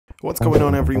What's going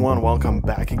on, everyone? Welcome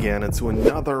back again to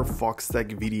another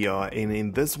Foxtecc video, and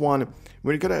in this one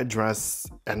we're gonna address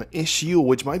an issue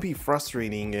which might be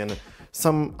frustrating and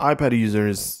some iPad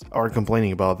users are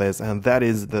complaining about this, and that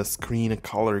is the screen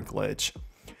color glitch.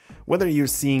 Whether you're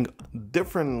seeing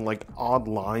different odd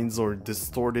lines or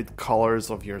distorted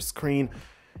colors of your screen,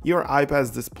 your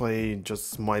iPad's display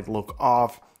just might look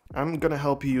off. I'm gonna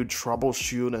help you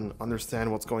troubleshoot and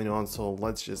understand what's going on, so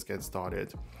let's just get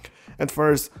started. And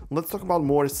first, let's talk about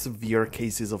more severe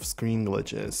cases of screen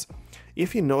glitches.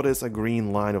 If you notice a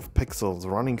green line of pixels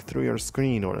running through your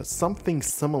screen or something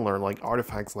similar like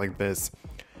artifacts like this,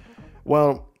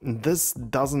 well, this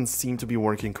doesn't seem to be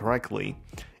working correctly.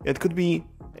 It could be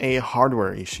a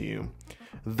hardware issue.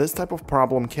 This type of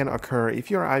problem can occur if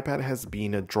your iPad has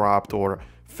been dropped or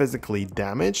physically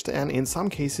damaged, and in some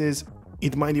cases,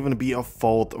 it might even be a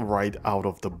fault right out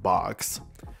of the box.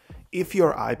 If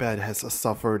your iPad has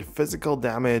suffered physical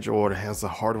damage or has a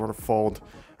hardware fault,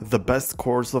 the best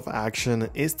course of action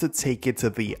is to take it to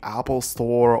the Apple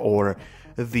Store or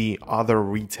the other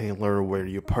retailer where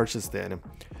you purchased it.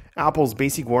 Apple's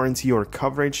basic warranty or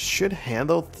coverage should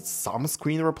handle some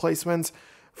screen replacements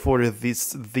for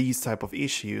these type of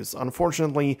issues.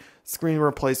 Unfortunately, screen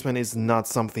replacement is not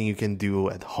something you can do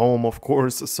at home, of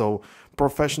course, so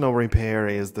professional repair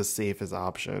is the safest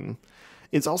option.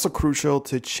 It's also crucial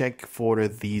to check for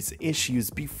these issues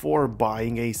before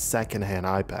buying a second-hand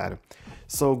iPad.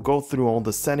 So go through all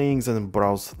the settings and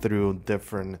browse through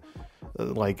different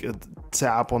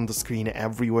tap on the screen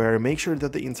everywhere. Make sure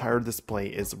that the entire display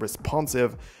is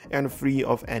responsive and free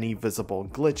of any visible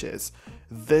glitches.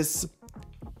 This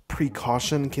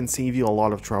precaution can save you a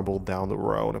lot of trouble down the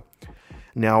road.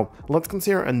 Now, let's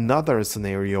consider another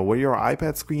scenario where your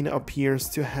iPad screen appears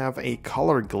to have a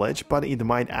color glitch, but it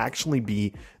might actually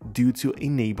be due to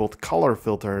enabled color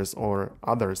filters or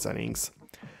other settings.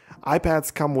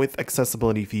 iPads come with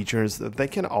accessibility features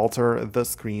that can alter the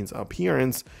screen's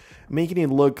appearance, making it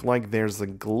look like there's a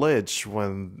glitch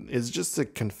when it's just a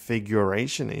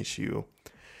configuration issue.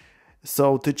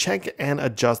 So to check and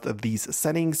adjust these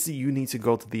settings, you need to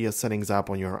go to the Settings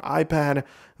app on your iPad,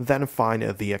 then find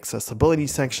the Accessibility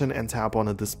section and tap on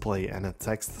a display and a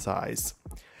text size.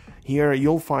 Here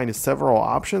you'll find several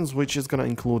options, which is going to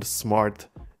include Smart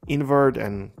Invert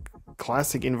and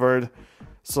Classic Invert.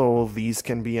 So these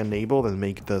can be enabled and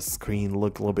make the screen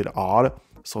look a little bit odd,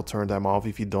 so turn them off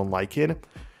if you don't like it.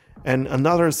 And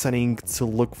another setting to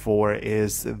look for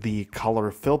is the color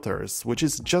filters, which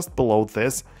is just below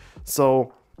this.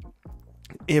 So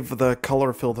if the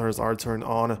color filters are turned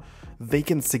on, they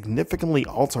can significantly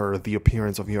alter the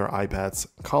appearance of your iPad's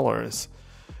colors.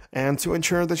 And to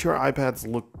ensure that your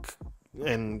iPads look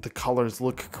and the colors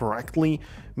look correctly,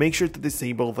 make sure to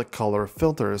disable the color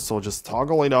filters. So just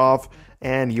toggle it off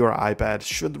and your iPad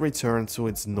should return to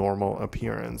its normal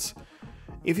appearance.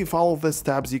 If you follow the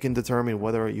steps, you can determine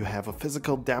whether you have a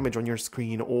physical damage on your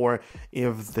screen or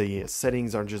if the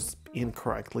settings are just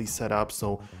incorrectly set up.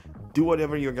 So do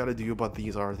whatever you gotta do, but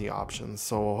these are the options.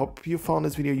 So hope you found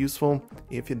this video useful.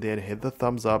 If you did, hit the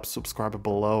thumbs up, subscribe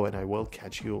below, and I will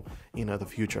catch you in the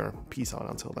future. Peace out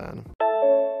until then.